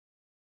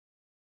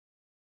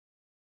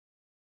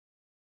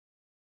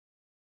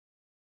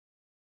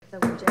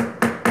I'd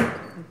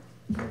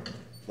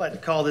like to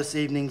call this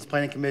evening's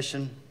Planning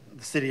Commission of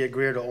the City of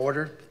Greer to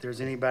order. If there's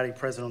anybody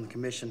present on the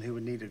commission who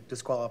would need to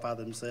disqualify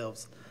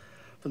themselves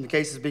from the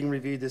cases being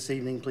reviewed this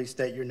evening, please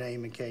state your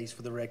name and case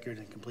for the record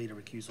and complete a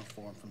recusal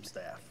form from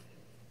staff.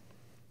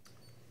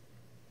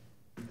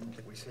 I don't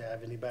think we should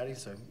have anybody,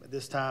 so at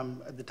this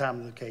time, at the time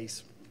of the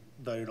case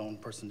voted on,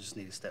 person just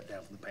need to step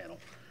down from the panel.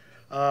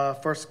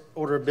 First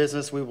order of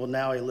business, we will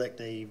now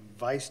elect a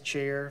vice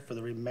chair for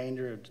the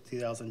remainder of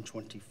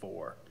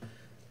 2024.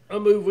 I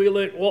move we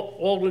elect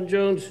Walden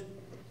Jones.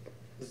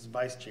 This is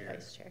vice chair.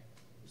 Vice chair.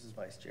 This is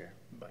vice chair.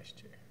 Vice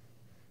chair.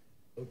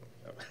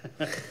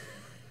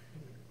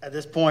 At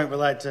this point, we'd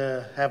like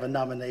to have a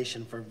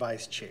nomination for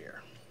vice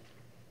chair.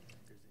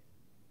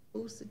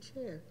 Who's the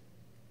chair?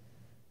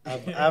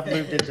 I've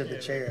moved into the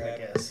chair, I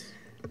guess.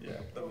 Yeah,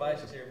 the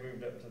vice chair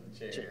moved up to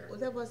the chair. Well,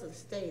 that wasn't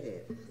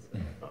stated.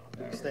 Well,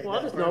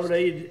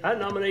 I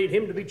nominated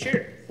him to be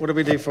chair. What do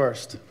we do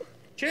first?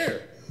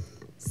 Chair.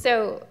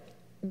 So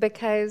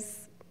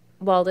because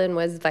Walden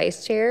was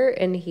vice chair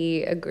and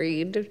he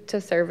agreed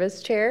to serve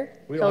as chair,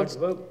 We don't have to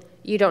vote.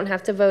 you don't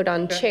have to vote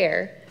on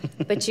chair,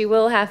 but you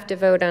will have to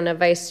vote on a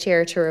vice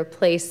chair to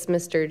replace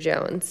Mr.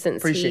 Jones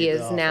since Appreciate he the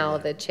is offer now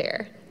there. the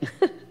chair.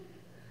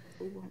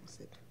 Who wants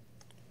it?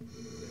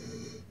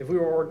 If we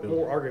were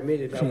more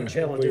argumentative, I would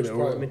challenge those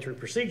parliamentary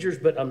procedures,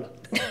 but I'm not.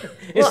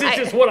 Well, It's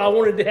just what I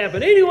wanted to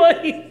happen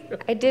anyway.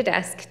 I did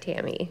ask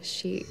Tammy.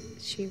 She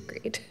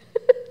agreed.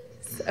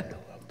 So.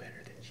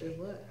 Say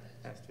what?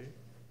 Has to.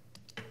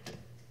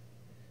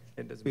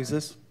 It doesn't Who's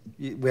matter.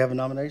 this? We have a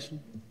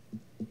nomination?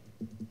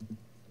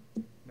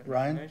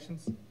 Ryan?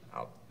 Nominations?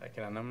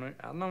 Can I nominate?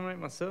 I'll nominate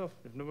myself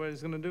if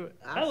nobody's gonna do it.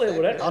 I live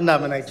with that. I'll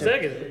nominate you.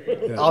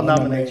 Second. I'll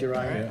nominate you,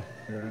 Ryan.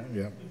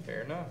 Yeah.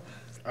 Fair enough.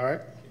 All right.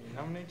 Can you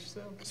nominate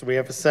yourself? So we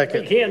have a You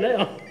second. can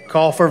now.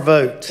 Call for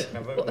vote.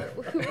 Now vote no.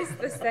 Who is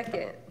the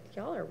second?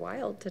 Y'all are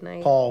wild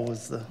tonight. Paul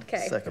was the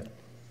Okay. second.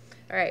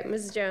 All right,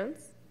 Ms. Jones,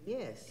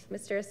 Yes.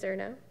 Mr.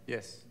 Acerno,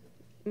 Yes.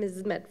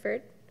 Mrs.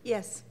 Medford,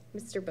 Yes.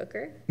 Mr.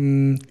 Booker,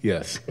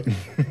 Yes.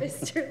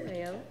 Mr.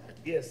 Lamb,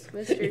 Yes.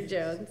 Mr.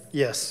 Jones.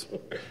 Yes.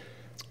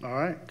 All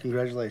right,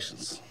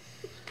 congratulations.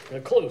 A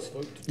close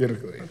vote.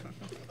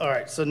 All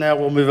right, so now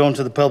we'll move on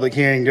to the public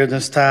hearing. During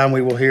this time,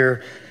 we will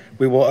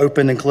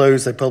open and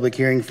close a public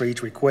hearing for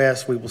each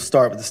request. We will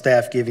start with the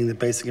staff giving the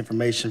basic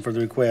information for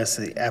the request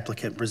and the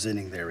applicant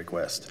presenting their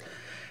request.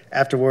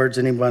 Afterwards,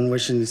 anyone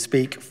wishing to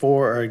speak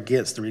for or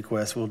against the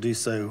request will do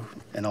so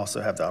and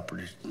also have the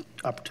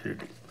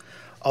opportunity.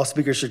 All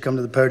speakers should come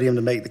to the podium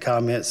to make the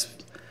comments,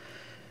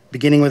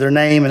 beginning with their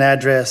name and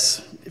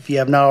address. If you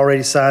have not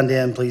already signed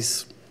in,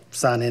 please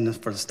sign in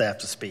for the staff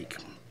to speak.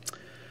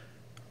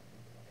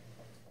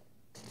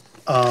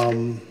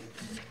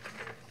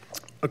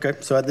 Okay,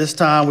 so at this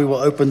time, we will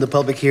open the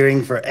public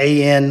hearing for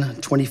AN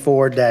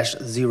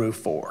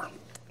 24-04.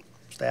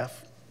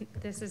 Staff?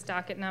 This is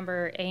docket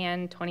number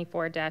AN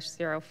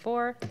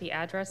 24-04. The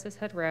address is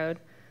Hood Road.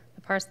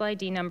 The parcel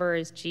ID number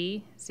is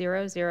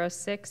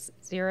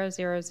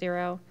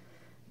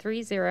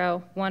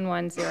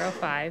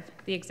G00600301105.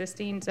 The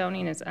existing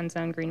zoning is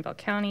unzoned Greenville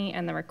County,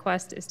 and the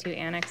request is to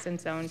annex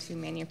and zone to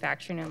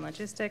manufacturing and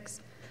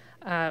logistics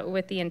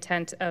with the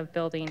intent of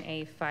building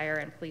a fire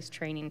and police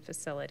training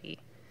facility.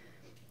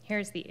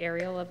 Here's the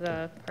aerial of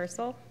the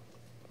parcel.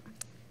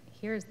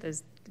 Here's the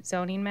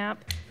zoning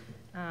map.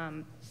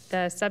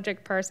 The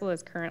subject parcel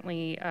is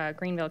currently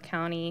Greenville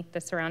County.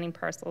 The surrounding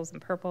parcels in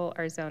purple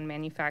are zoned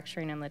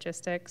manufacturing and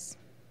logistics.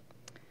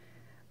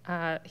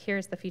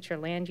 Here's the future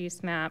land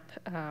use map.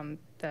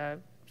 The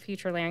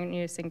future land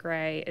use in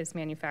gray is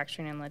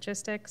manufacturing and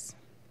logistics.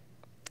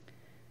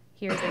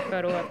 Here's a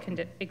photo of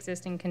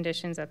existing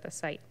conditions at the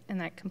site,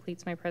 and that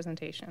completes my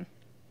presentation.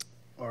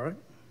 All right.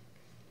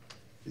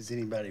 Is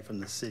anybody from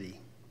the city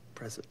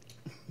present?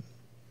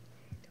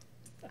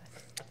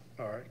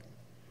 All right.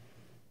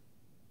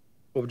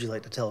 What would you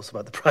like to tell us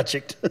about the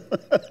project?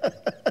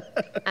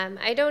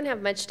 I don't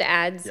have much to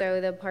add. So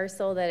the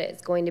parcel that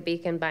it's going to be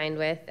combined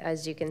with,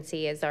 as you can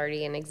see, is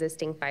already an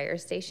existing fire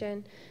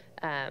station.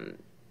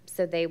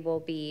 So they will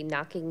be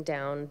knocking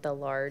down the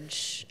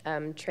large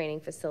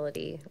training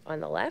facility on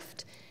the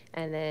left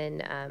and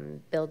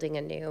then building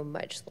a new,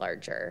 much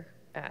larger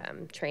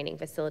training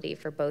facility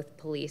for both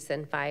police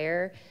and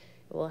fire.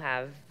 We'll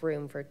have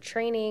room for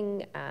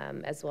training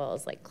as well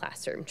as like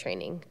classroom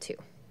training too.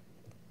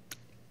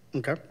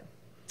 Okay.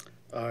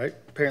 All right.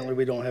 Apparently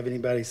we don't have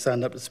anybody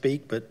signed up to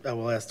speak, but I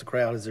will ask the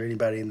crowd, is there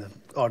anybody in the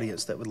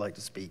audience that would like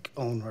to speak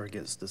on or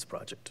against this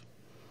project?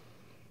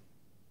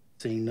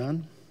 Seeing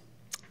none,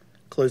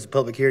 close the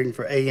public hearing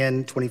for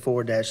AN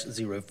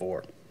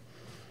 24-04.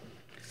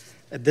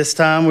 At this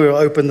time, we will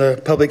open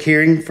the public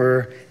hearing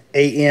for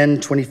AN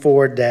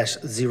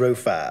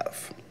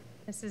 24-05.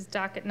 This is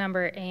docket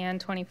number AN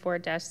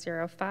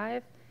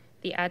 24-05.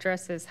 The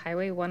address is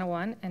Highway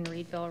 101 and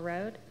Reedville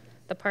Road.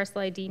 The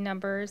parcel ID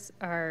numbers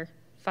are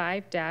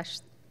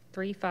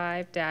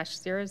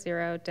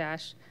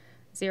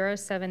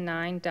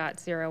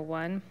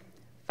 5-35-00-079.01,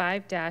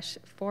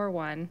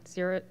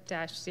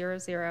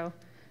 5-410-00-0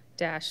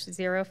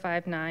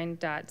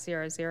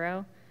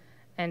 5-35-059.00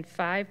 and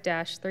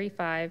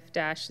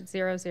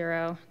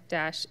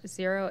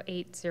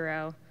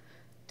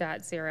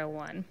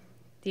 5-35-00-080.01.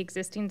 The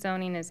existing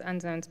zoning is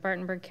unzoned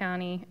Spartanburg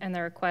County, and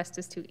the request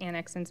is to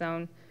annex and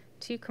zone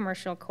to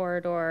commercial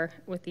corridor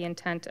with the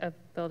intent of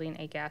building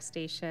a gas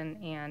station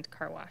and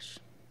car wash.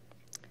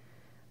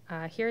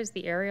 Here's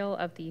the aerial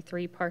of the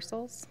 3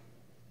 parcels.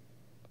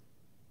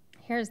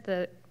 Here's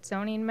the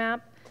zoning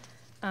map.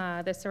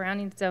 The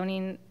surrounding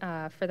zoning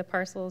for the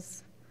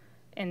parcels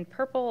in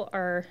purple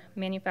are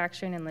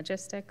manufacturing and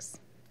logistics.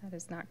 That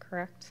is not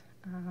correct.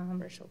 I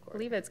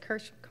believe it's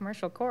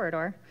commercial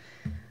corridor.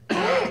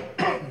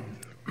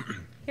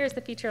 Here's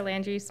the future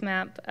land use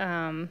map.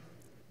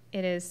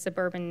 It is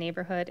suburban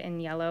neighborhood in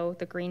yellow.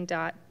 The green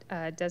dot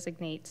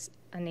designates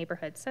a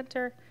neighborhood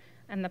center,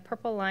 and the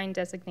purple line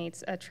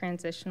designates a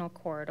transitional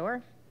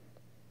corridor.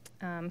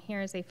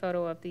 Here is a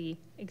photo of the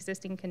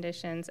existing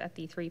conditions at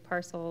the 3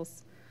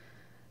 parcels.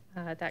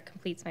 That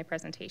completes my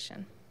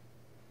presentation.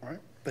 All right,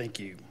 thank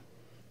you.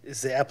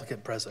 Is the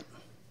applicant present?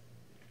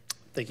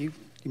 Thank you.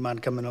 You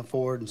mind coming up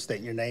forward and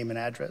stating your name and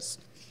address?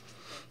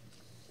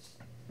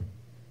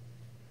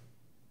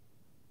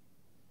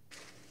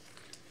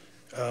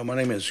 My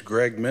name is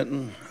Greg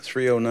Minton,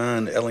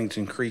 309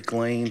 Ellington Creek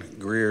Lane,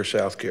 Greer,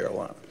 South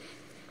Carolina.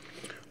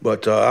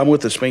 But I'm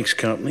with the Spinks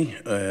Company,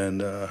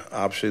 and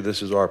obviously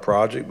this is our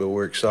project, but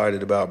we're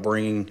excited about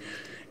bringing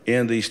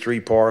in these 3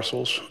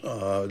 parcels.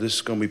 This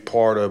is going to be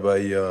part of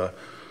a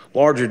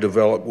larger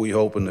development, we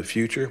hope, in the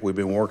future. We've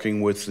been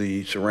working with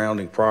the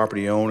surrounding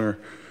property owner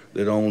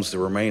that owns the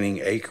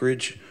remaining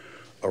acreage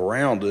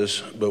around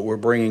us, but we're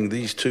bringing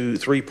these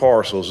 3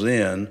 parcels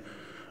in,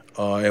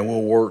 and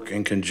we'll work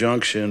in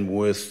conjunction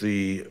with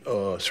the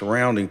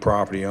surrounding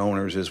property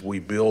owners as we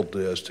build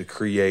this to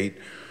create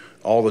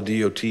all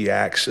the DOT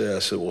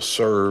access that will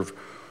serve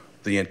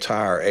the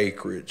entire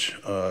acreage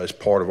as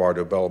part of our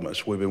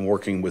developments. We've been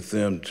working with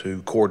them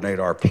to coordinate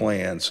our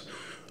plans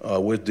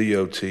with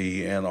DOT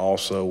and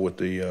also with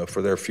the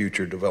for their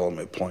future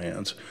development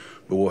plans.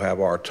 But we'll have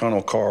our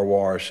tunnel car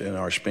wash and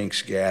our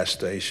Spinks gas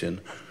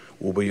station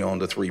will be on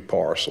the 3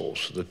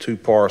 parcels. The 2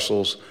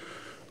 parcels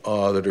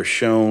that are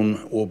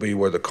shown will be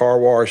where the car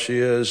wash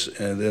is,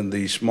 and then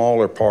the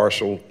smaller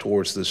parcel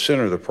towards the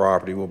center of the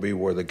property will be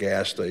where the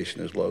gas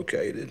station is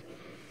located.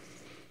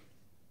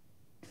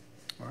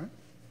 All right,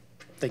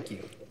 thank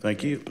you.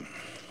 Thank you.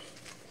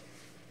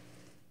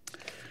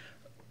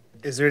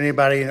 Is there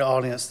anybody in the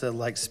audience that would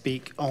like to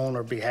speak on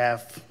or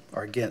behalf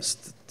or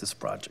against this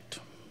project?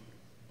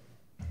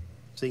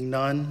 Seeing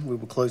none, we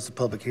will close the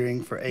public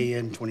hearing for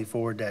AN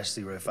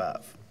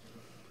 24-05.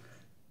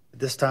 At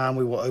this time,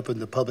 we will open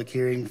the public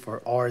hearing for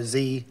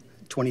RZ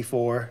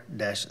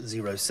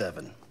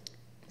 24-07.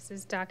 This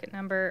is docket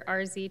number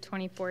RZ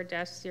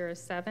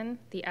 24-07.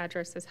 The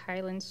address is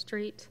Highland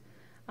Street.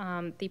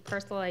 The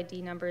parcel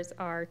ID numbers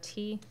are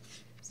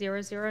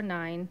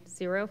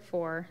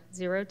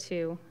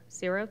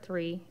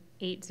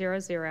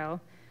T00904020380,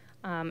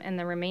 and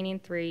the remaining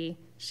 3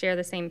 share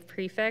the same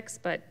prefix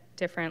but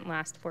different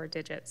last 4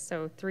 digits.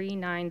 So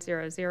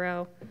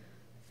 3900,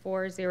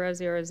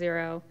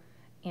 4000,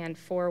 and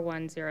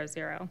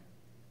 4100.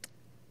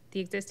 The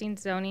existing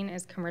zoning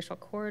is commercial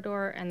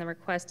corridor, and the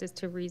request is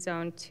to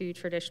rezone to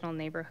traditional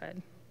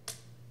neighborhood.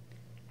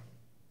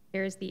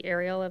 Here's the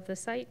aerial of the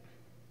site.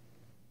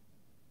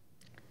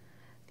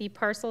 The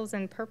parcels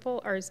in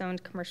purple are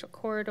zoned commercial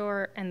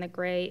corridor, and the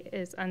gray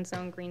is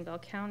unzoned Greenville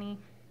County.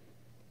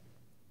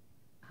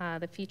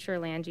 The future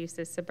land use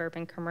is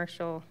suburban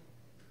commercial.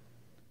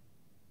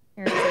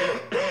 Here's a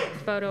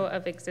photo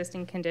of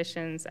existing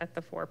conditions at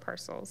the 4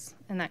 parcels,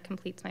 and that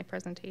completes my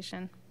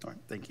presentation. All right,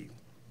 thank you.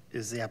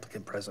 Is the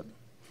applicant present?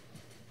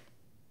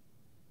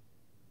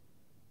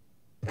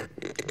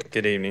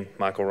 Good evening,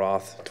 Michael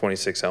Roth,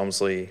 26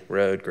 Elmsley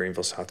Road,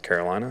 Greenville, South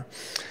Carolina.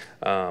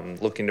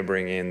 Looking to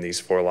bring in these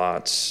 4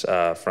 lots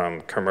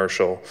from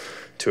commercial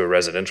to a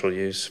residential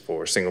use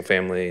for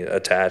single-family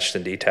attached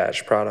and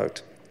detached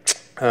product.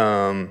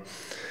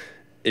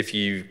 If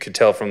you could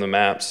tell from the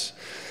maps,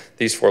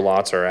 these 4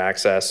 lots are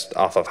accessed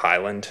off of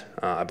Highland.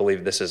 I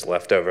believe this is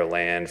leftover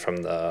land from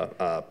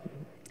the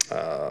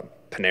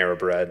Panera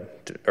Bread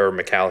or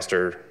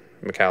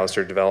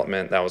McAllister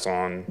development that was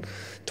on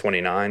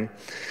 29.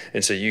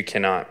 And so you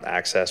cannot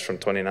access from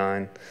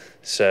 29.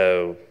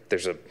 So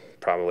there's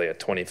probably a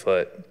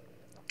 20-foot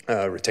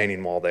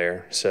retaining wall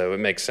there. So it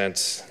makes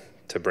sense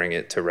to bring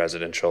it to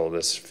residential.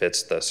 This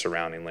fits the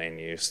surrounding land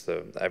use,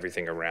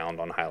 everything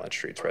around on Highland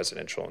Street's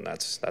residential, and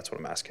that's what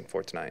I'm asking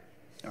for tonight.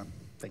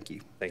 Thank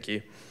you. Thank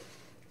you.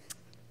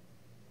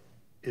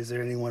 Is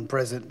there anyone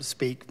present to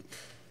speak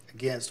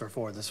against or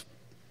for this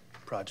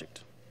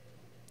project?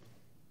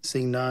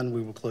 Seeing none,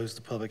 we will close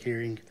the public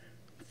hearing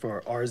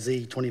for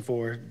RZ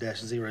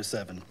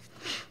 24-07.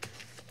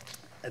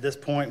 At this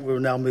point, we will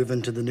now move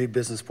into the new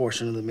business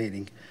portion of the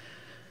meeting.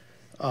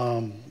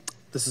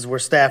 This is where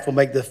staff will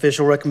make the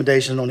official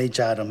recommendation on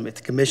each item. If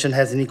the commission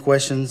has any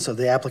questions of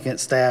the applicant,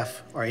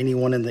 staff, or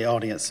anyone in the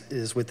audience, it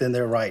is within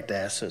their right to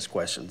ask those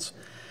questions.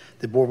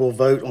 The board will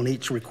vote on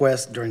each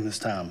request during this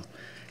time.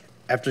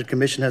 After the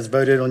commission has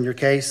voted on your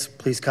case,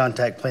 please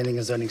contact planning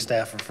and zoning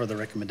staff for further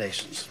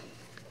recommendations.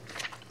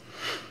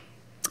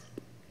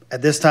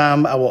 At this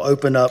time, I will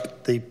open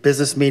up the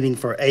business meeting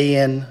for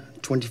AN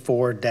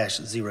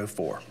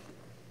 24-04.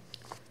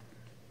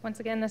 Once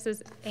again, this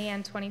is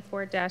AN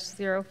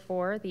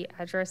 24-04. The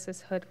address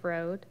is Hood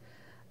Road.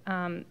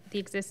 The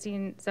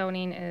existing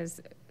zoning is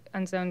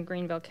unzoned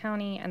Greenville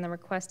County, and the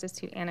request is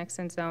to annex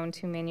and zone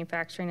to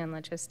manufacturing and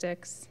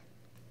logistics.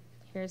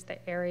 Here's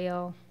the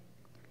aerial.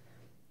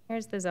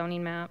 Here's the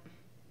zoning map.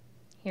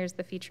 Here's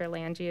the future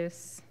land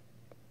use.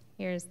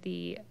 Here's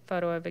the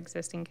photo of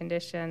existing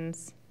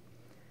conditions.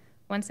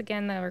 Once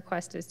again, the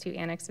request is to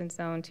annex and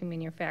zone to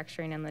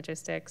manufacturing and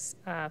logistics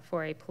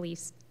for a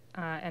police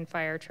and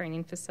fire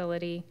training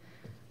facility.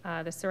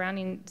 The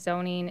surrounding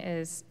zoning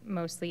is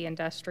mostly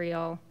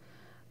industrial,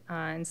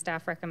 and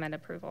staff recommend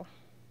approval.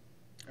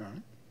 All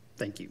right,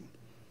 thank you.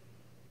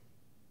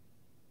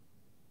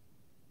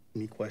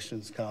 Any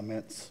questions,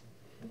 comments,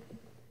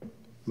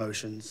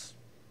 motions?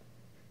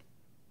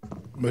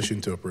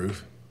 Motion to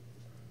approve.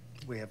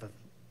 We have a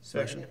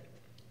Second. motion.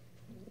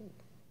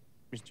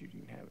 Ms. Judy,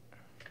 you can have it.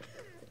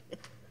 All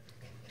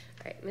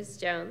right, Ms.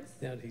 Jones,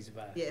 Now that he's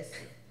vice. Yes.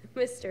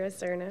 Mr.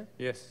 Acerno,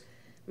 Yes.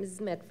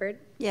 Mrs. Medford,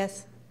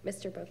 Yes.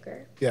 Mr.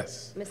 Booker,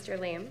 Yes. Mr.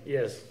 Lamb,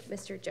 Yes.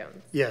 Mr.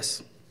 Jones.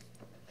 Yes.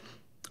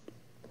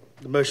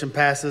 The motion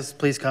passes.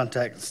 Please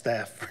contact the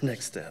staff for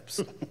next steps.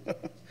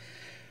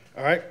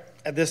 All right,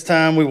 at this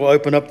time, we will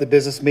open up the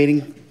business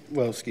meeting.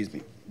 Well, excuse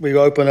me. We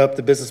will open up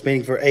the business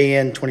meeting for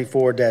AN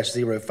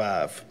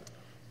 24-05.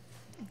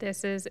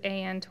 This is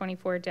AN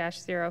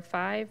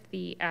 24-05.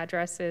 The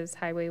address is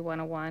Highway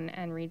 101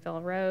 and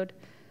Reedville Road,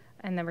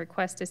 and the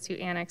request is to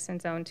annex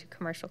and zone to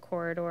commercial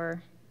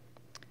corridor.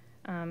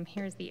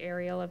 Here's the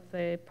aerial of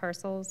the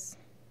parcels.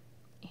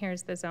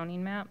 Here's the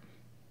zoning map.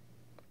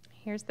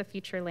 Here's the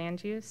future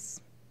land use.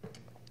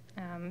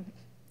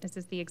 This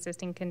is the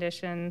existing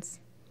conditions.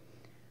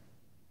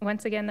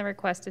 Once again, the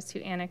request is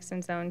to annex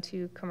and zone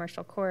to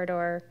commercial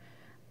corridor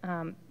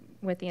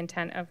with the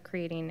intent of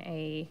creating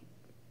a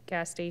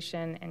gas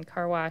station and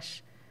car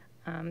wash.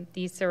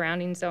 The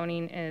surrounding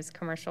zoning is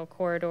commercial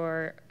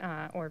corridor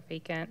or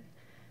vacant.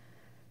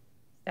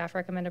 Staff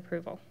recommend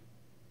approval.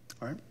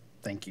 All right,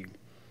 thank you.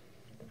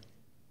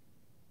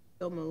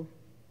 So move.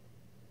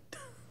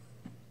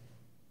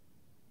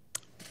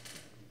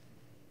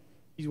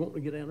 He's wanting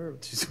to get down early.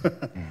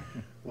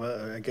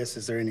 Well, I guess,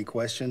 is there any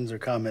questions or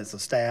comments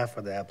of staff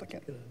or the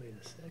applicant? Could have made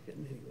a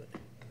second anyway.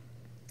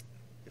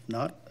 If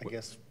not, I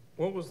guess,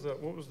 What was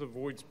the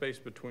void space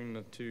between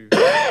the two?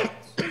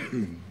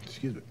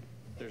 Excuse me.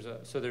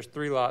 There's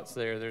 3 lots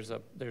there. There's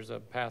a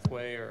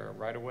pathway or a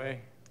right of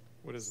way.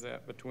 What is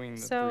that between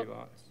the 3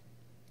 lots?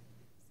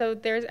 So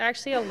there's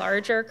actually a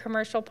larger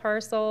commercial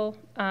parcel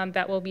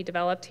that will be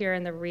developed here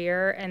in the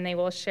rear, and they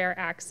will share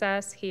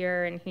access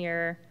here and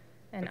here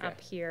and Okay. up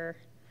here.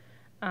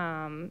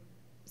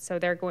 So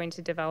they're going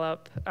to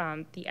develop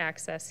the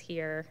access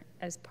here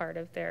as part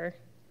of their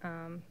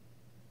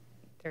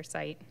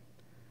site.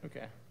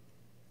 Okay.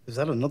 is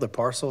that another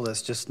parcel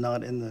that's just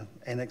not in the,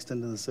 annexed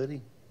into the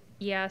city?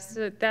 Yeah,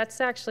 so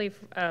that's actually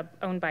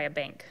owned by a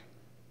bank.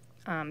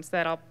 So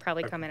that'll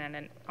probably come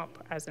in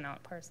as an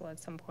out parcel at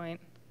some point.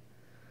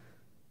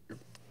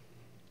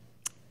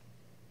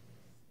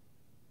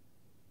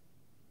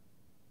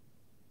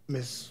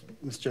 Ms.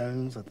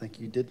 Jones, I think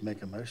you did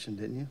make a motion,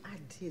 didn't you? I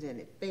did, and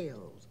it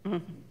failed.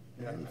 It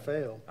didn't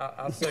fail.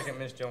 I'll second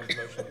Ms. Jones'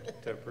 motion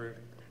to approve.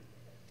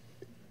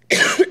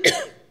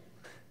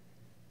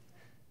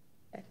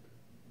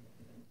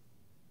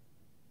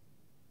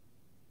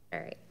 All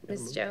right,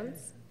 Ms.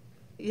 Jones,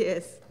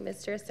 Yes.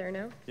 Mr.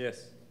 Acerno,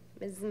 Yes.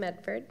 Mrs.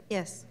 Medford,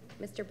 Yes.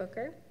 Mr.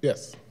 Booker,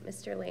 Yes.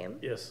 Mr. Lamb,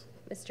 Yes.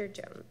 Mr.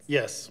 Jones.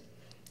 Yes.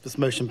 This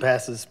motion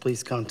passes.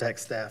 Please contact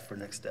staff for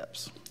next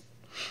steps.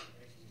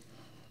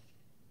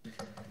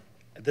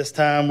 At this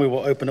time, we will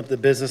open up the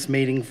business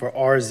meeting for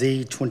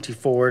RZ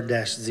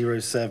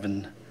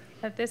 24-07.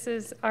 This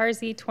is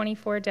RZ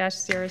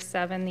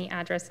 24-07. The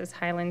address is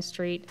Highland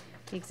Street.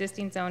 The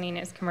existing zoning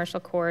is commercial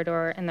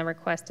corridor, and the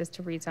request is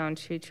to rezone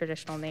to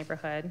traditional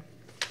neighborhood.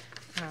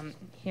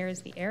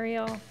 Here's the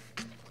aerial.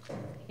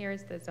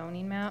 Here's the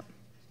zoning map.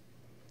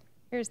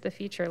 Here's the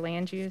future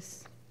land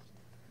use.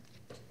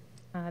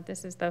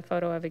 This is the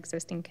photo of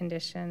existing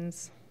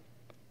conditions.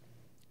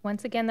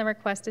 Once again, the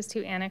request is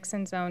to annex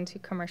and zone to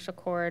commercial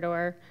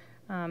corridor.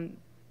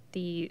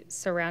 The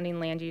surrounding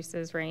land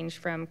uses range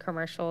from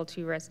commercial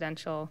to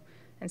residential,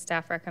 and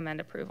staff recommend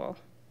approval.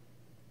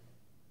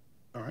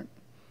 All right.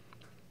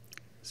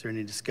 Is there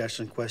any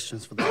discussion,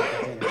 questions for the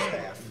applicant or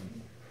staff?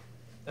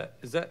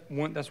 Is that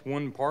one, that's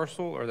one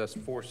parcel, or that's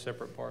 4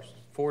 separate parcels?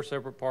 4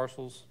 separate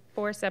parcels?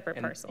 4 separate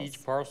And parcels.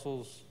 each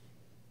parcel's,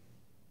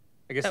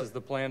 I guess, So- is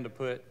the plan to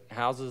put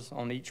houses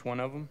on each one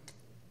of them?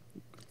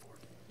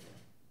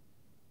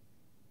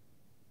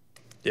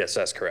 Yes,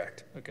 that's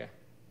correct. Okay.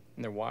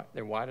 And they're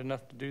wide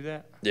enough to do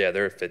that? Yeah,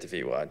 they're 50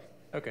 feet wide.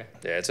 Okay.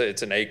 Yeah,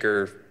 it's an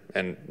acre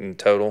in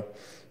total.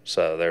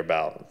 So they're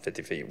about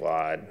 50 feet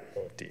wide,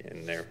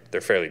 and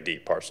they're fairly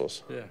deep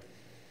parcels. Yeah,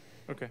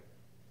 okay.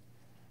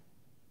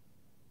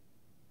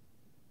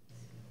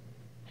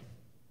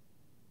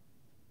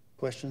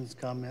 Questions,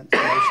 comments,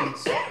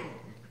 motions?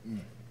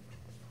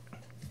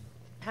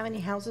 How many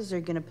houses are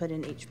you gonna put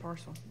in each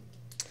parcel?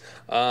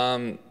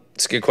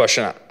 It's a good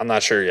question. I'm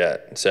not sure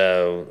yet.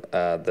 So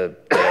the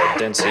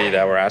density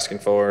that we're asking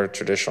for,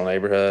 traditional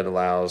neighborhood,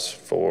 allows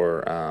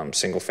for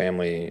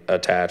single-family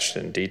attached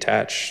and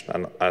detached.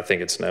 I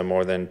think it's no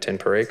more than 10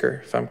 per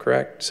acre, if I'm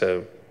correct.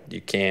 So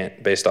you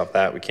can't, based off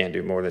that, we can't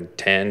do more than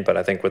 10. But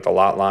I think with the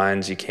lot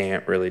lines, you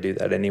can't really do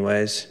that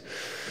anyways.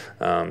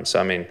 So,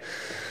 I mean,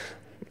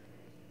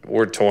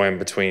 we're toying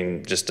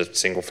between just a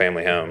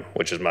single-family home,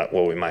 which is what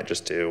we might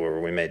just do, or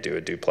we may do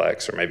a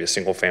duplex, or maybe a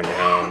single-family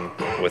home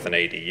with an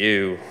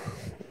ADU.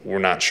 We're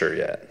not sure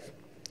yet.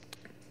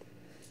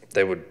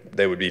 They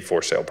would be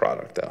for sale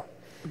product, though.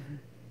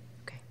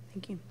 Okay,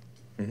 thank you.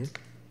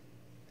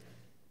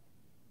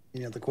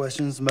 Any other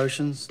questions,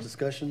 motions,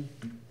 discussion?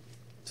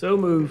 So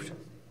moved.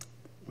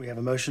 We have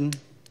a motion.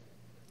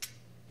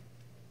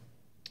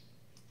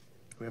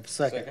 We have a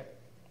second.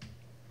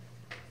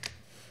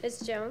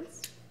 Ms.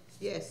 Jones?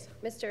 Yes.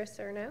 Mr.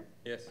 Acerno?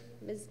 Yes.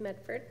 Ms.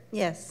 Medford?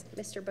 Yes.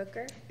 Mr.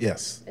 Booker?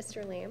 Yes.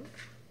 Mr. Lamb?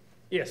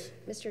 Yes.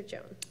 Mr.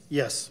 Jones?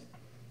 Yes.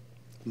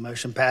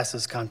 Motion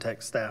passes.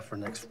 Contact staff for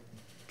next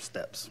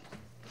steps.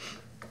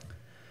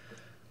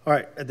 All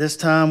right, at this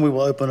time, we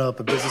will open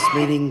up a business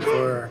meeting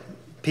for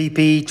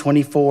PP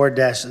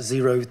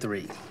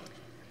 24-03.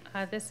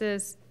 This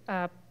is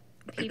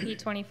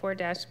PP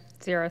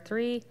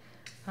 24-03.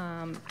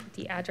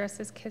 The address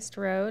is Kist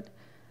Road.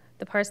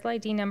 The parcel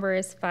ID number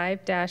is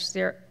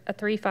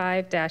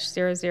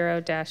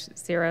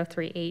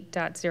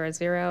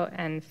 5-35-00-038.00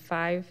 and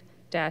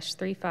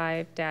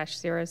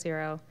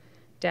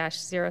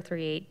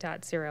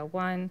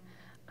 5-35-00-038.01.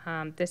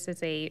 This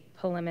is a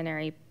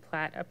preliminary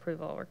plat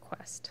approval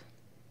request.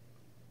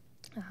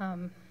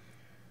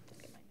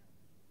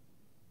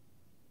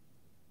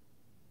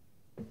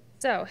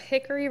 So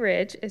Hickory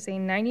Ridge is a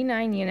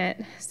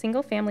 99-unit,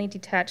 single-family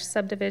detached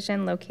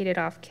subdivision located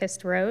off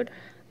Kist Road.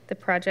 The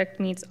project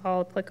meets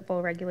all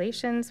applicable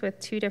regulations with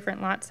 2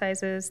 different lot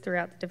sizes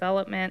throughout the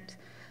development,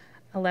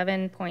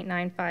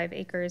 11.95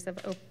 acres of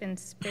open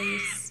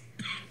space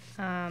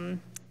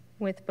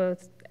with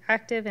both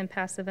active and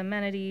passive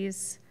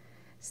amenities.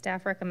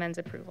 Staff recommends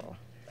approval.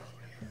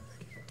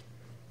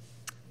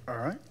 All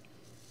right.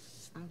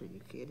 How do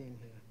you get in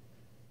here?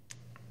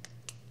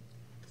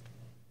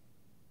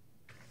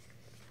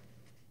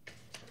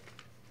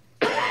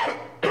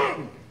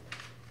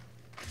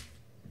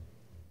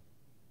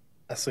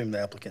 I assume the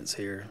applicant's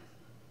here.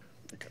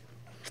 Okay.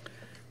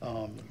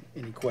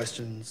 Any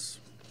questions,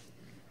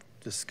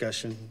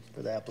 discussion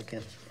for the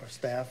applicant or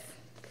staff?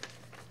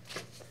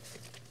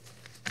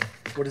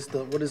 What is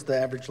the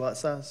average lot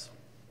size?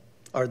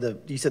 Or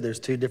you said there's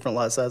 2 different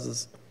lot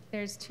sizes?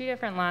 There's 2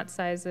 different lot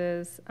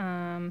sizes.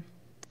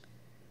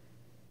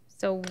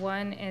 So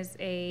one is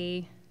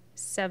a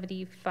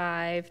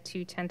 75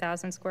 to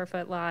 10,000 square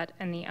foot lot,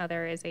 and the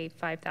other is a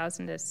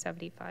 5,000 to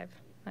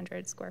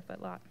 7,500 square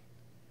foot lot.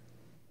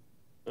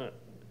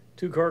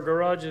 2-car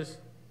garages?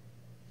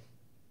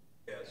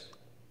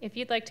 If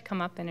you'd like to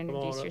come up and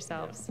introduce up,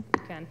 yourselves,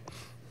 you can.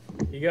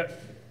 You got,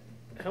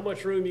 how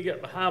much room you got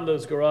behind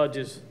those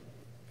garages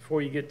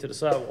before you get to the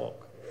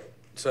sidewalk?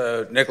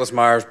 So Nicholas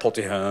Myers,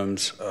 Pulte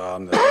Homes,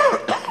 I'm the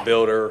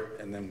builder,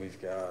 and then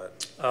we've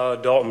got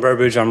Dalton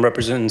Burbridge. I'm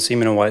representing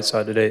Seaman and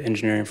Whiteside today,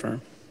 engineering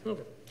firm.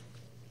 Okay.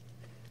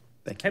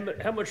 Thank you.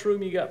 How much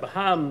room you got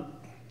behind,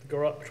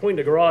 between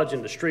the garage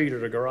and the street or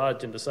the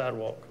garage and the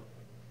sidewalk?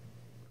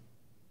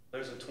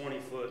 There's a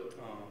 20-foot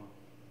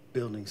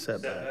Building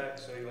setback.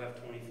 so you'll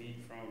have 20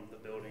 feet from the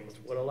building. That's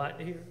what I like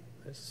to hear.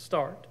 Let's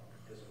start.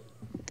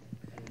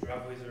 And the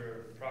driveways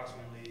are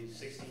approximately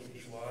 16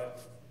 feet wide,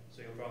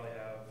 so you'll probably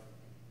have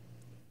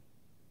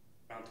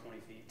around 20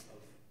 feet of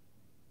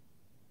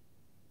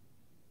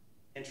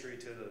entry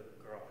to the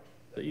garage.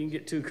 So you can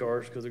get 2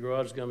 cars because the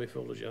garage is gonna be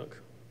full of junk,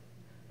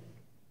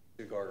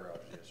 2-car garage,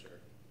 yes, sir.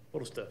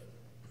 full of stuff.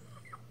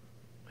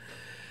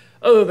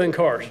 Other than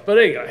cars, but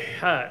anyway,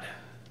 all right.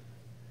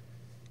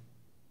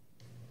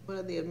 What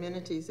are the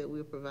amenities that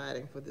we're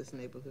providing for this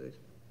neighborhood?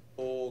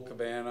 Pool,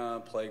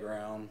 cabana,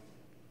 playground,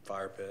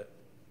 fire pit.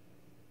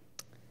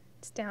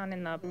 It's down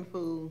in the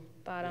Pool.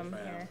 bottom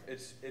Yes, ma'am. here.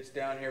 It's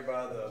down here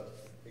by the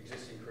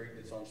existing creek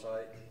that's on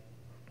site.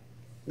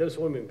 No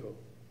swimming pool.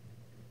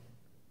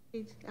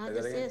 I that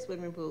just again? said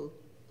swimming pool.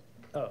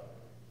 Oh,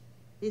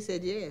 He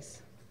said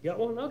yes. you got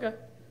one? Okay.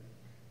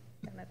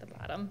 Down at the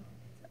bottom.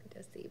 Sorry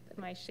to see, but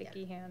my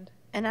shaky hand.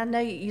 And I know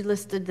you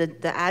listed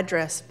the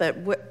address, but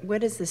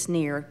what is this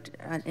near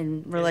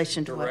in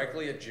relation to what?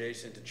 Directly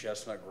adjacent to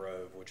Chestnut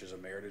Grove, which is a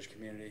Meritage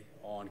community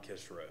on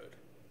Kist Road.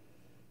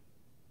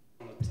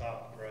 On the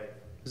top right.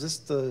 Is this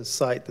the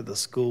site that the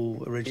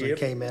school originally Yep.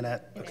 came in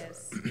at? It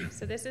is.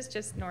 So this is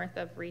just north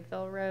of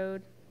Reedville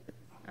Road,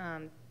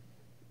 in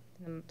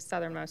the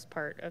southernmost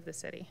part of the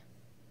city.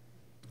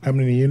 How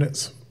many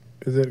units?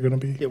 is it gonna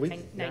be? Yeah, we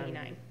 99. had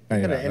an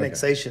 99, okay.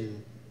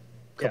 annexation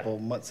a couple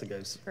months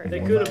ago. They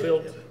could have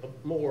built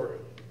more,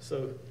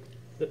 so,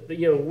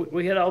 you know,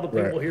 we had all the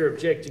people Right. here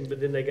objecting, but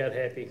then they got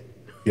happy.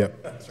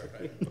 Yep.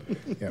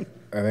 Yep.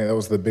 I think that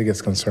was the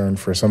biggest concern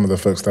for some of the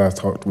folks that I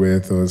talked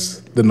with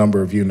was the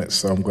number of units.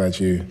 So I'm glad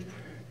you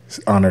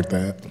honored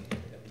that.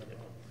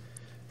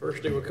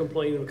 First, they were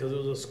complaining because it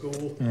was a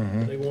school.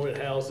 They wanted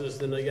houses,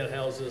 then they got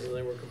houses, and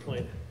they were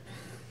complaining.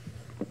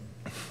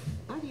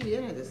 How do you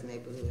enter this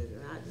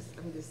neighborhood?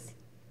 I'm just,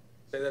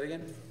 Say that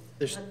again?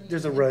 There's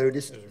a road,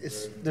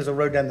 there's a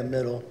road down the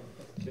middle.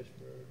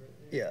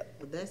 Yeah,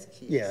 well, that's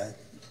cute. yeah.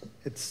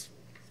 It's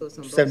So it's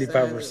on both sides of the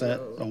 75%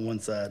 road. on one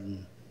side,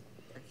 and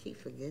I keep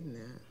forgetting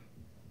that.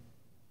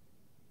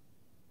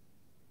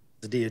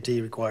 the DOT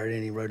required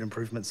any road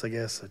improvements, I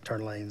guess,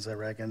 turn lanes, I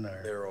reckon,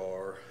 or? There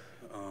are,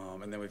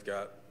 and then we've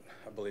got,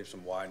 I believe,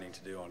 some widening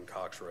to do on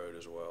Cox Road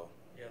as well.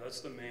 Yeah,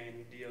 that's the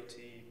main DOT,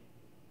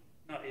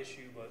 not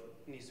issue, but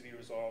needs to be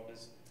resolved,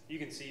 is you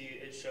can see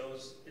it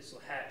shows, it's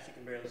hatched, you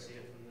can barely see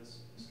it from this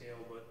scale,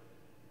 but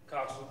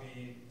Cox will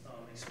be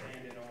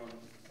expanded on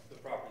the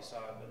property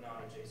side, but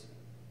not adjacent.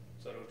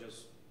 So it'll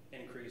just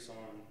increase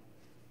on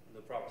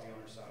the property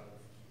owner side of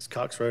it. Is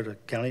Cox Road a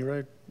county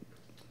road?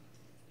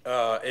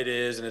 It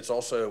is, and it's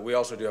also, we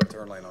also do have a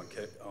turn lane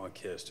on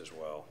Kist as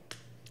well.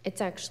 It's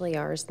actually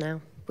ours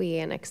now. We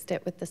annexed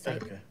it with the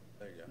site. Okay.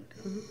 There you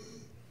go.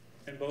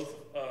 And both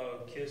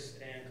KISS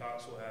and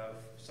Cox will have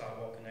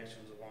sidewalk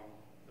connections along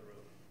the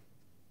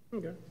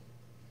road. Okay.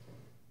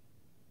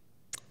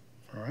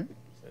 All right.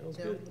 Sounds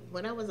Now, good.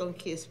 when I was on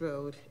Kiss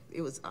Road,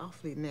 it was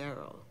awfully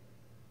narrow.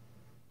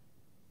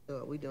 So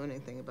are we doing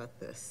anything about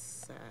the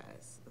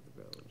size of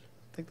the road?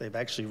 I think they've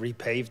actually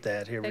repaved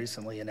that here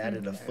recently and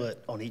added a foot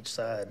on each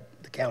side.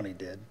 The county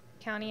did.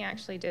 County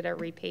actually did a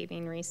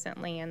repaving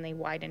recently, and they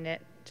widened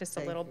it just a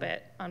Thank little you.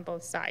 bit on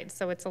both sides.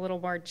 So it's a little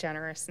more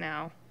generous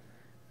now.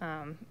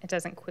 It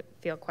doesn't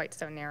feel quite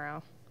so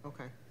narrow.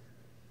 Okay.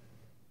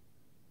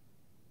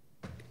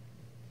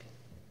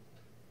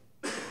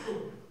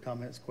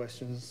 Comments,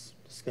 questions,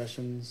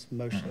 discussions,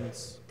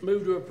 motions?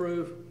 Move to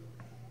approve.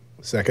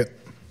 Second.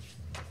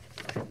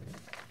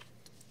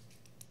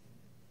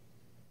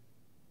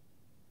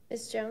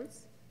 Ms.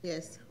 Jones?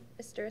 Yes.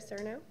 Mr.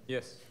 Acerno?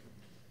 Yes.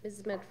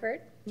 Ms.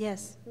 Medford?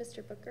 Yes.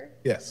 Mr. Booker?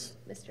 Yes.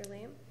 Mr.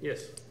 Lamb?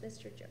 Yes.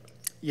 Mr. Jones?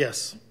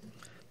 Yes.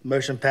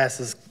 Motion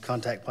passes.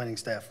 Contact planning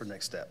staff for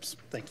next steps.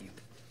 Thank you.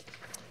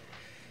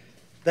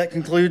 That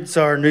concludes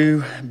our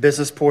new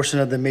business portion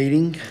of the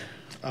meeting.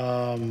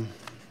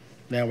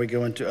 Now we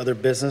go into other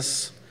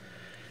business.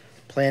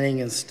 Planning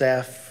and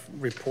staff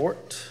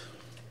report.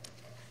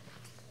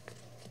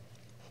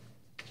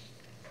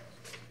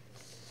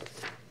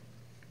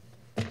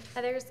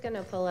 Heather's going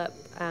to pull up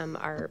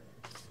our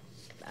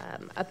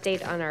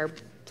update on our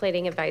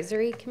planning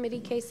advisory committee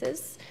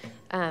cases.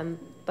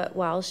 But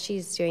while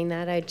she's doing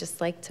that, I'd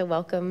just like to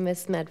welcome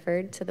Ms.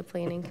 Medford to the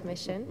Planning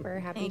Commission. We're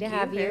happy to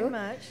have you.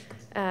 Thank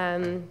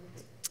you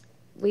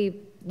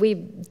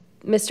very much.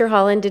 Mr.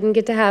 Holland didn't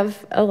get to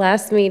have a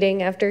last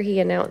meeting after he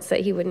announced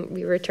that he wouldn't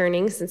be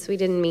returning since we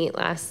didn't meet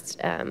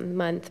last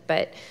month,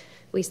 but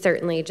we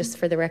certainly, just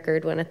for the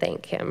record, want to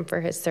thank him for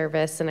his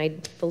service, and I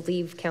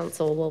believe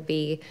council will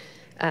be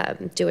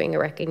doing a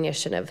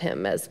recognition of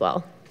him as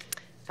well.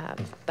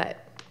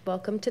 But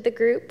welcome to the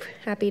group.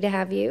 Happy to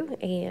have you,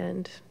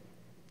 and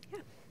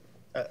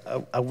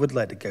I would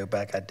like to go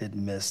back. I did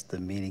miss the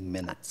meeting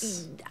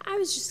minutes. I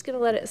was just going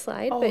to let it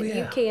slide, but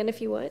you can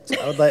if you want.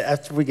 I would like,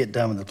 after we get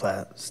done with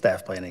the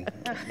staff planning,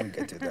 we can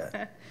get to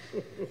that.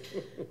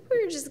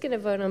 We're just going to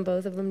vote on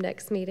both of them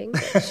next meeting.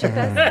 But that's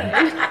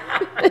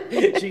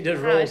fine. She does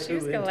roll She's too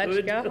going to let into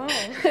you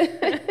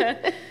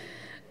it.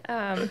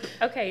 go home.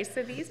 Okay,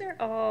 so these are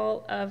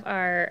all of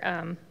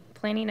our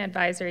Planning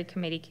Advisory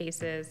Committee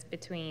cases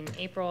between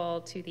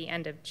April to the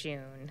end of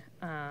June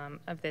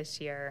of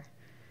this year.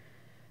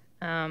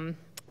 So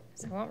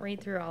I won't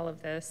read through all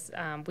of this.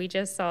 We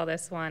just saw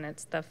this one.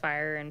 It's the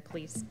fire and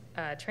police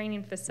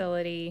training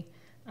facility.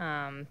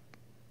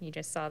 You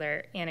just saw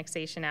their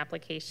annexation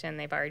application.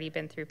 They've already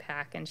been through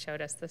PAC and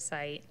showed us the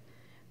site.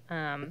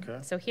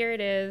 So here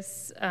it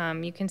is.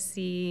 You can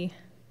see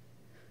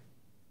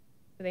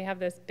they have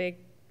this big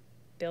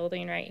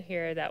building right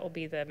here. That will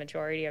be the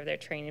majority of their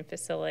training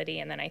facility.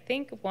 And then I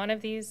think one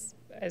of these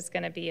is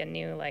going to be a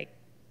new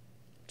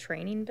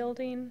training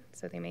building.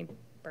 So they may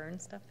burn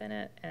stuff in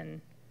it and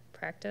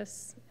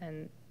practice,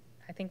 and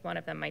I think one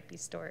of them might be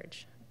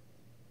storage.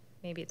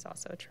 Maybe it's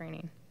also a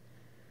training.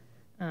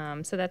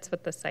 So that's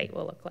what the site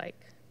will look like.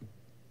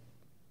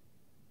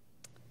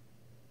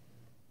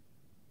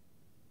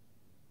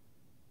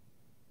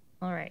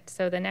 All right,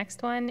 so the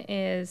next one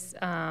is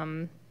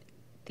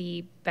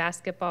the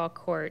basketball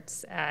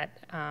courts at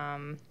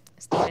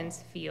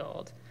Stevens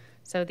Field.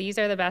 So these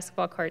are the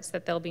basketball courts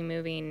that they'll be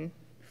moving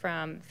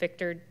from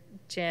Victor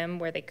Gym,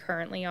 where they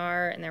currently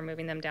are, and they're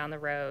moving them down the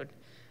road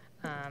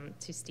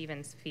to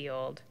Stevens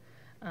Field.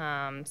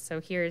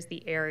 So here's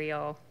the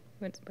aerial.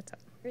 What's up?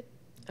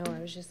 Oh, I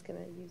was just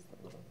going to use the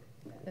little,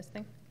 This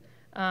thing?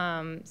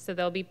 So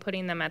they'll be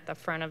putting them at the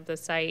front of the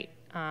site,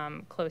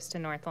 close to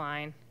North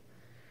Line,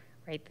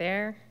 right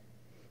there.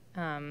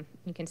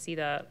 You can see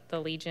the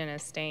Legion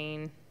is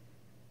staying.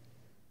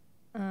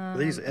 Are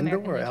these American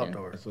indoor or Legion.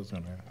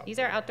 outdoor? These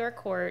are outdoor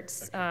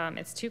courts.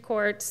 It's 2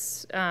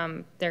 courts.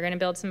 They're going to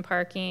build some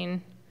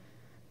parking.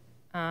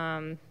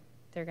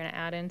 They're going to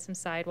add in some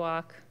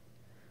sidewalk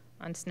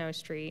on Snow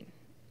Street,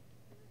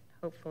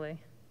 hopefully.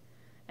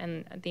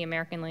 And the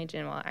American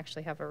Legion will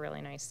actually have a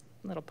really nice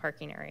little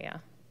parking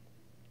area.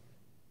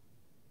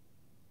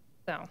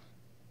 So,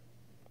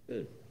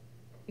 Good.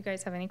 if you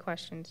guys have any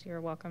questions, you're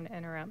welcome to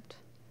interrupt.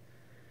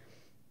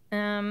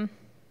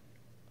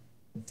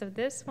 So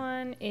this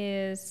one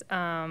is,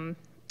 I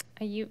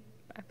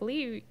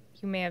believe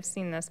you may have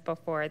seen this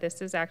before.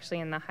 This is actually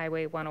in the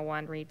Highway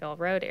 101 Reedville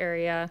Road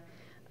area.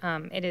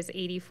 It is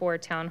 84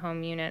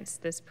 townhome units.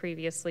 This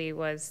previously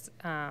was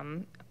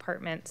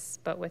apartments,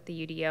 but with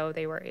the UDO,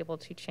 they were able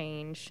to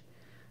change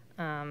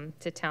to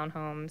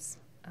townhomes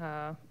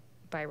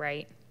by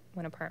right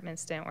when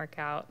apartments didn't work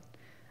out.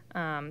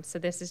 So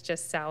this is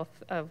just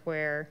south of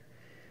where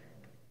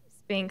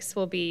Spinks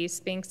will be.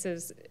 So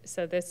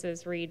this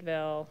is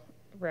Reedville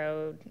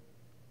Road,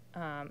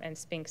 and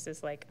Spinks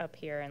is like up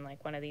here in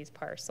like one of these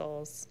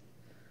parcels.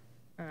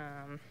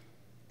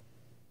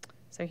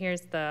 So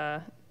here's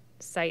the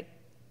site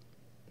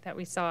that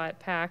we saw at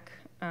PAC.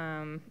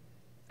 I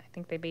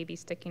think they may be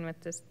sticking with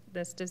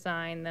this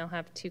design. They'll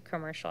have 2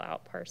 commercial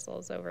out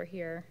parcels over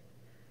here,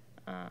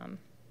 and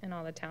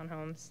all the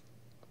townhomes.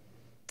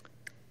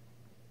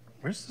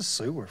 Where's the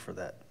sewer for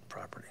that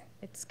property?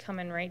 It's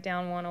coming right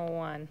down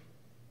 101.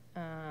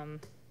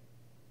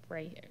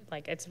 Right,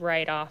 like it's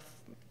right off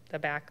the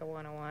back of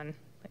 101.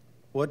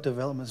 What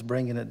development's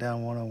bringing it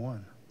down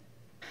 101?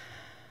 I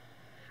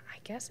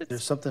guess There's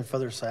it's, something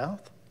further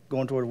south,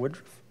 going toward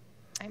Woodruff?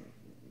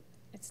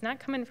 it's not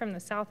coming from the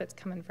south, it's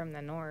coming from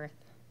the north,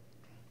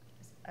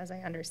 as I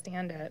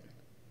understand it.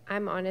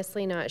 I'm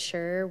honestly not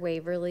sure.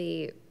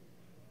 Waverly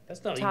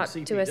That's not even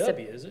talked to us,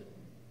 CPW, is it?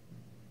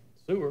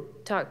 Sewer.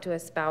 talked to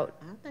us about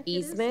I think it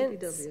is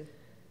easements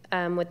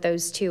CPW. with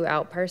those 2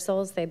 out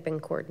parcels. They've been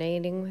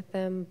coordinating with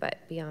them,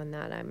 but beyond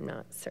that, I'm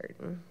not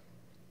certain.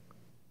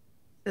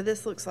 So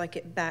this looks like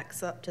it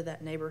backs up to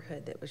that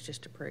neighborhood that was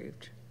just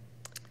approved.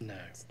 No.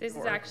 This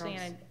is actually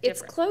in a It's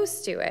different,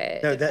 close to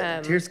it.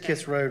 No, here's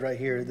Kiss Road right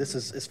here. This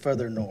is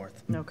further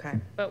north. Okay.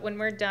 but when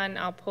we're done,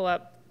 I'll pull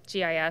up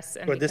GIS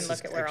and But we can this look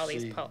is at where all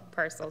these actually- I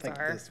parcels think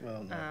are. this,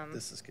 well, no,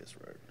 this is Kiss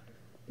Road.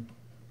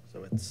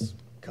 So it's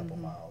a couple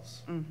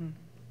miles. The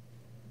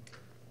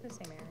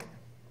same area.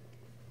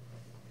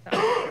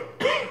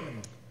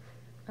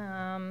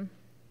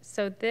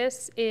 So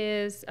this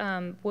is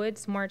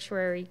Woods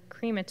Mortuary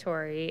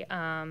Crematory.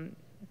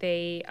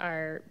 They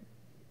are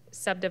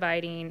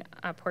subdividing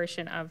a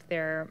portion of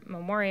their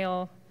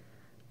memorial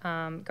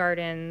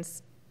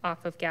gardens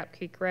off of Gap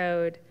Creek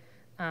Road,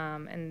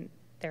 and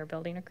they're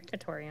building a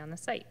crematory on the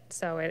site.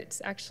 So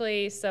it's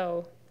actually,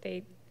 so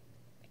they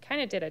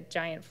kind of did a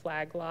giant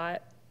flag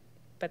lot,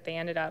 but they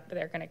ended up,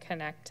 they're going to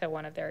connect to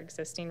one of their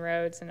existing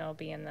roads, and it'll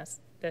be in this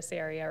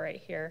area right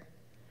here.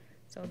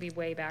 So it'll be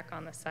way back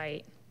on the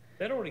site.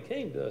 That already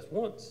came to us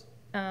once.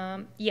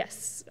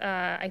 Yes,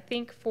 I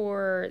think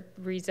for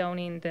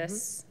rezoning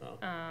this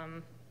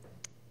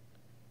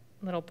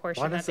little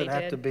portion Why that does they it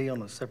have to did. be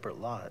on a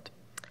separate lot?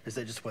 Is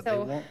that just what they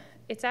So want?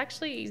 it's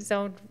actually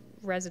zoned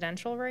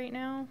residential right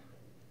now.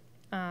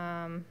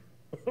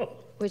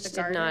 Which the did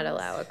not gardens.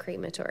 allow a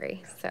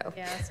crematory, so.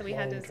 Yeah, so we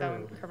had to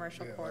zone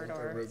commercial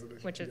corridor,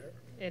 which is,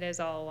 it is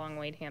all along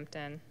Wade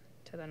Hampton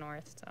to the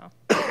north, so.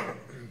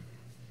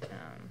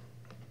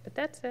 But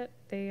that's it.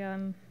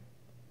 They're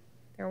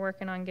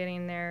working on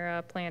getting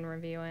their plan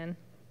review in.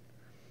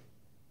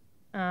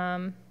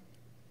 So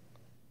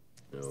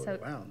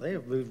Wow, they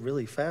have moved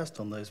really fast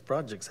on those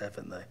projects,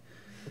 haven't they?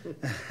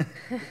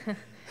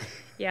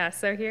 yeah,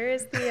 so here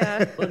is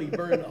the Money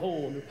burned a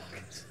hole in their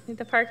pockets.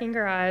 the parking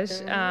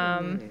garage.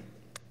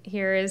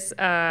 Here is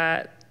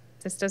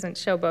this doesn't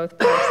show both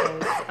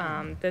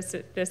parcels.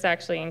 This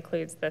actually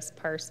includes this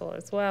parcel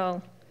as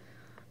well.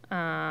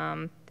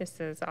 This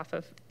is off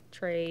of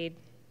Trade,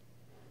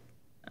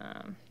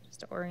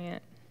 just to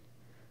orient.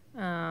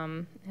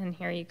 And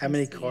here you can How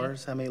many see-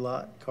 cars, how many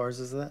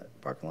cars is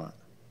that parking lot?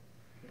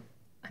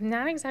 I'm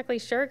not exactly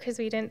sure because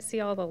we didn't see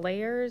all the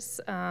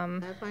layers.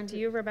 Do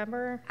you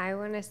remember? I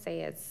want to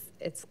say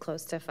it's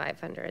close to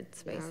 500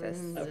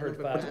 spaces. I've heard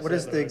 500. What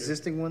is the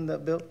existing one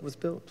that was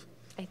built?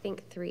 I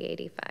think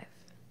 385.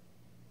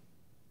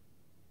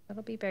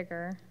 It'll be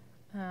bigger.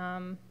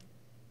 Whoever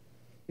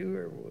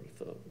would have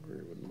thought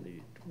Greer would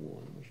need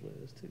one, much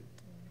less 2.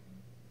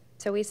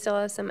 So we still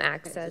have some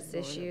access just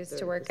going up issues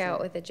to work out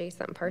 30%. with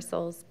adjacent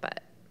parcels,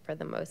 but for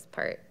the most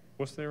part,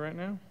 What's there right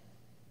now?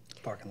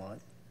 Parking lot.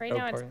 Right Oh,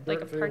 now, it's parking. like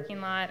a Dirt field.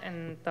 parking lot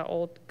and the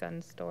old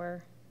gun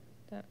store.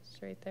 That's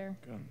right there.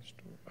 Gun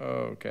store. Oh,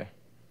 okay.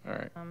 All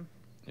right.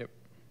 Yep.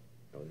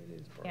 Oh,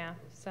 it is part Yeah,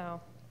 so,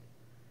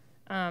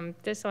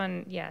 this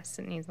one, yes,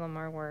 it needs a little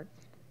more work.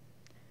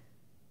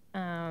 The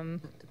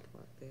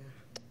part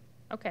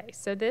there. Okay,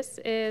 so this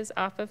is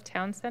off of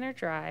Town Center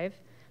Drive,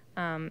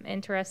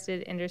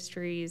 Interested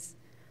Industries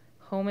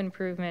Home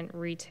Improvement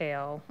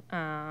Retail.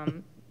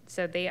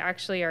 So they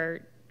actually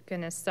are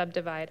going to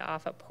subdivide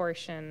off a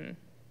portion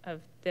of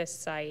this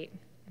site.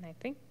 And I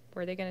think,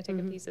 were they going to take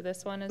a piece of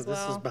this one as So this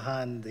is well?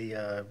 behind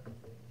the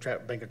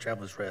Bank of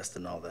Travelers Rest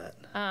and all that.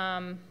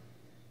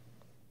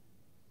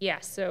 Yeah,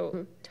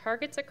 so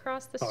Target's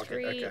across the Target,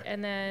 street, okay.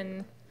 and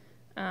then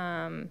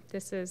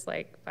this is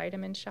like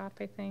Vitamin Shop,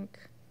 I think.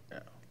 Yeah.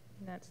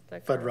 And that's the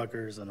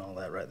Fuddruckers and all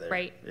that right there.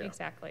 Right, Yeah.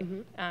 exactly.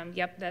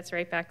 Yep, that's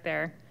right back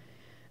there.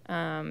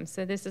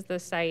 So this is the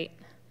site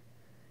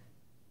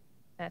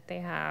that they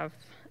have.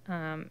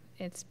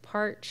 It's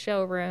part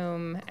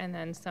showroom and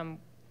then some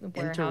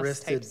warehouse type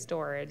Interested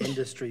storage.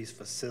 Industries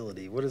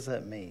Facility. What does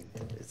that mean?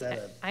 Is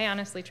that I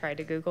honestly tried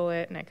to Google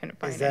it and I couldn't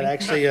find is that anything.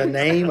 actually a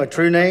name, a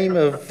true name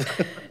of?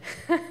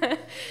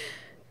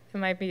 It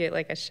might be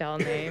like a shell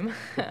name.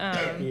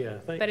 Yeah,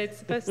 But it's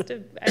supposed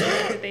to, I don't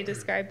know, did they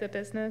describe the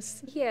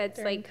business? Yeah, it's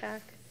During like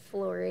PAC?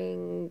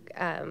 flooring,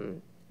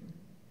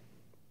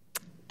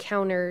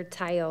 counter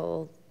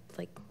tile,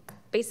 like,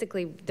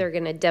 basically, they're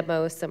gonna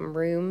demo some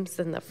rooms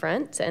in the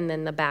front, and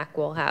then the back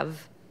will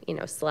have, you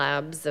know,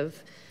 slabs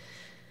of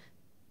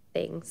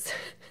things.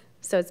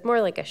 So it's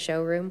more like a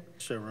showroom.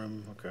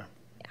 Showroom, okay.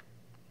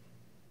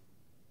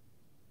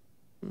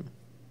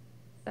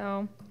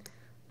 So,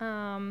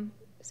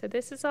 so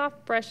this is off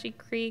Brushy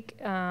Creek.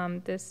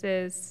 This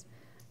is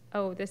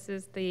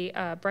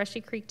the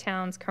Brushy Creek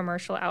Town's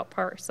commercial out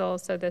parcel.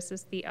 So this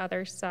is the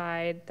other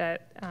side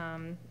that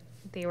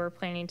they were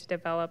planning to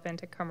develop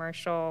into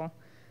commercial.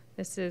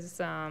 This is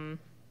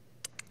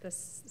the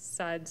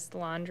Suds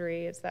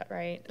Laundry, is that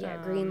right? Yeah,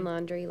 Green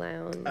Laundry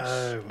Lounge.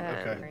 Oh,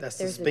 okay. That's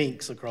the there's a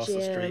Spinks across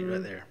the street right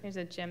gym. there. There's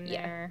a gym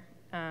Yeah.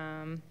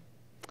 there.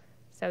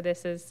 So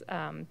this is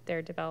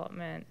their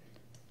development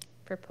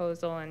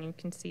proposal, and you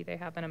can see they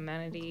have an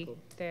amenity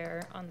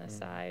there on the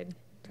side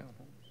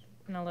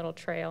and a little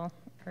trail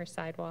or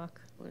sidewalk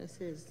What is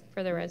his?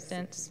 for the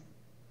residents.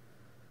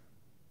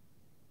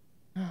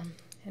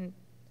 And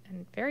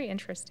very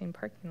interesting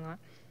parking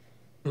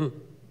lot.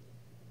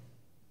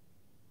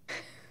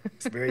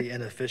 It's very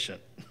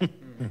inefficient.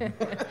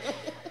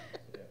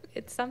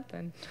 It's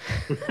something.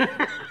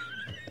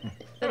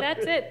 So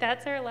that's it.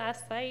 That's our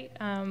last site.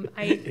 I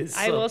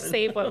will something.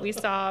 save what we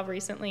saw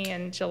recently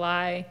in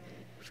July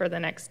for the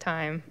next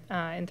time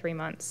in 3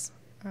 months.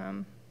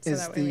 So Is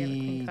that way we have a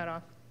clean the-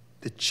 cutoff.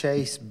 The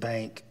Chase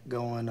Bank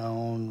going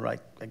on, right,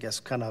 I guess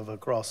kind of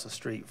across the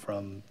street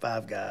from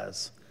Five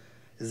Guys.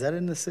 Is that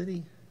in the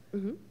city?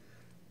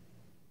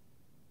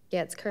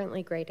 Yeah, it's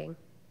currently grading.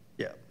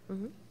 Yeah.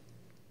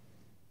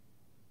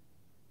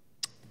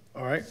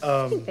 All right.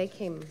 I think they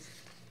came,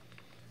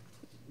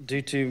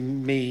 Due to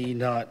me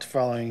not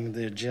following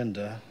the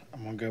agenda,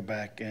 I'm going to go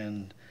back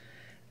and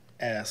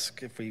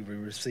ask if we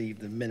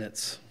received the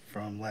minutes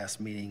from last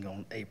meeting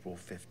on April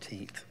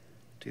 15th,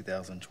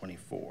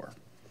 2024.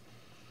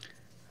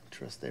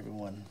 Trust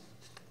everyone.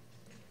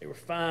 They were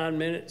fine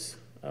minutes.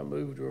 I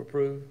move to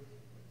approve.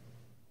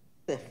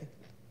 All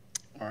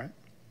right.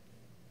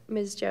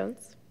 Ms.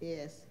 Jones,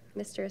 Yes.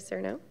 Mr.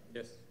 Acerno,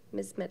 Yes.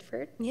 Ms.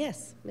 Mitford,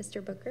 Yes.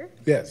 Mr. Booker,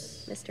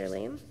 Yes. Mr.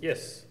 Lamb,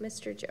 Yes.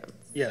 Mr. Jones.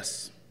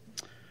 Yes.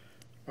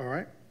 All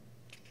right.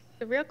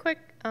 So real quick,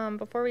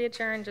 before we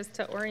adjourn, just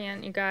to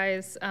orient you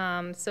guys,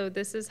 so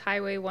this is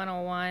Highway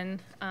 101.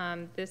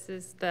 This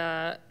is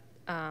the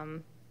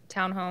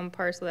townhome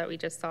parcel that we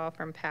just saw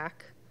from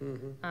PAC.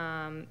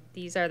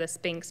 These are the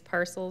Spinks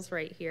parcels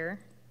right here.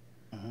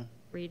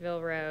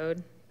 Reedville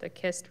Road, the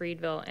Kist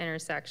Reedville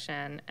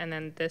intersection, and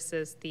then this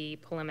is the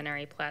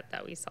preliminary plat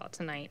that we saw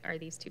tonight, are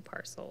these two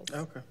parcels.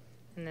 Okay.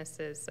 And this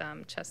is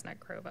Chestnut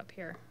Grove up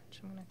here,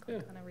 which I'm gonna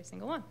click on every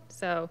single one.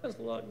 So There's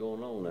a lot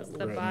going on that the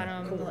little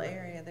bottom, Cool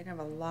area. They're gonna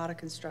have a lot of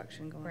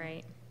construction going on.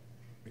 right.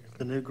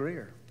 The new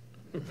Greer.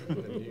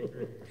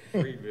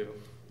 Reedville.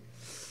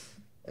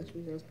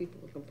 Actually, those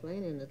people were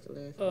complaining at the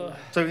last meeting.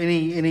 So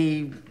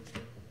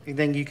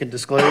anything you can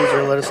disclose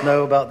or let us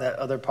know about that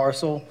other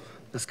parcel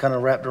that's kind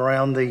of wrapped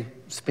around the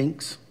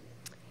Spinks?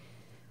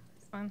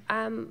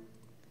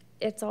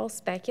 It's all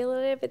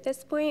speculative at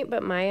this point,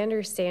 but my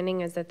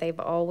understanding is that they've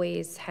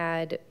always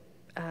had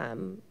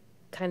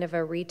kind of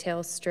a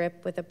retail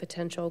strip with a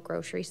potential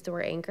grocery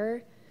store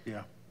anchor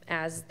Yeah.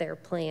 as their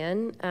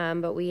plan,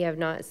 but we have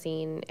not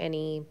seen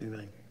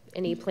Anything?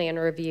 any plan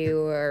review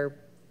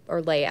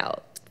or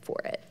layout for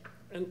it.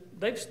 And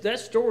that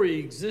story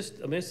exists,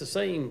 I mean, it's the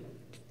same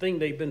thing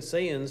they've been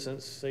saying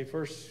since they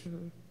first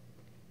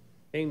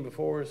came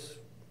before us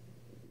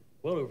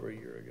well over a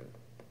year ago.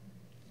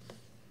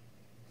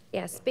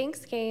 Yeah,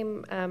 Spinks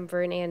came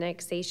for an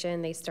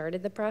annexation. They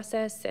started the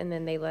process and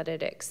then they let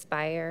it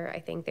expire. I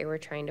think they were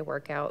trying to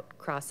work out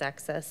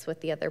cross-access with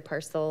the other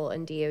parcel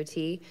and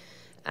DOT.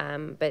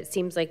 But it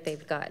seems like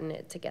they've gotten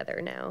it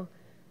together now.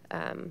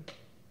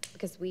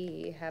 Because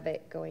we have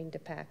it going to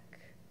PAC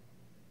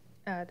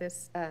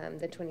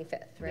the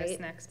 25th, right?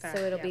 next PAC,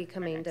 So it'll yeah, be our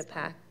coming to next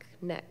one. PAC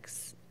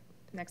next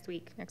Next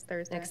week, next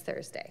Thursday.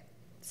 Thursday.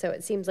 So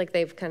it seems like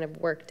they've kind of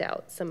worked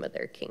out some of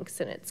their kinks,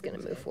 and it's going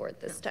to move forward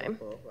this time.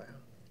 For a while.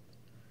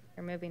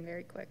 They're moving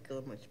very quick.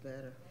 So much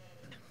better.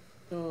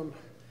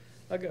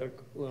 I got,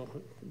 well,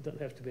 it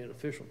doesn't have to be an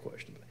official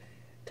question,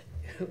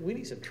 but we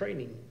need some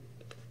training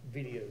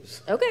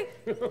videos. Okay.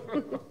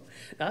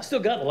 I still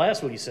got the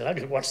last one you said. I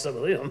could watch some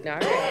of them. All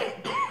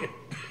right.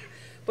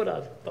 But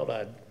I thought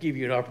I'd give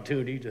you an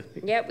opportunity to.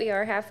 Yep, we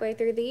are halfway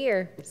through the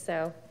year,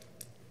 so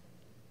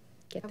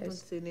I get haven't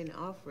those. seen any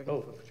offering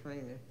Oh. for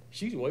training.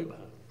 She's way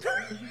behind.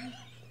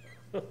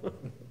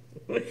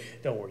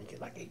 Don't worry, you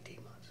get like 18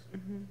 months.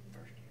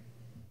 First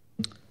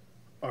year.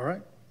 All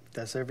right,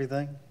 that's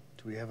everything.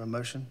 Do we have a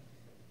motion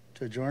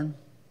to adjourn?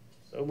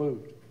 So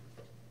moved.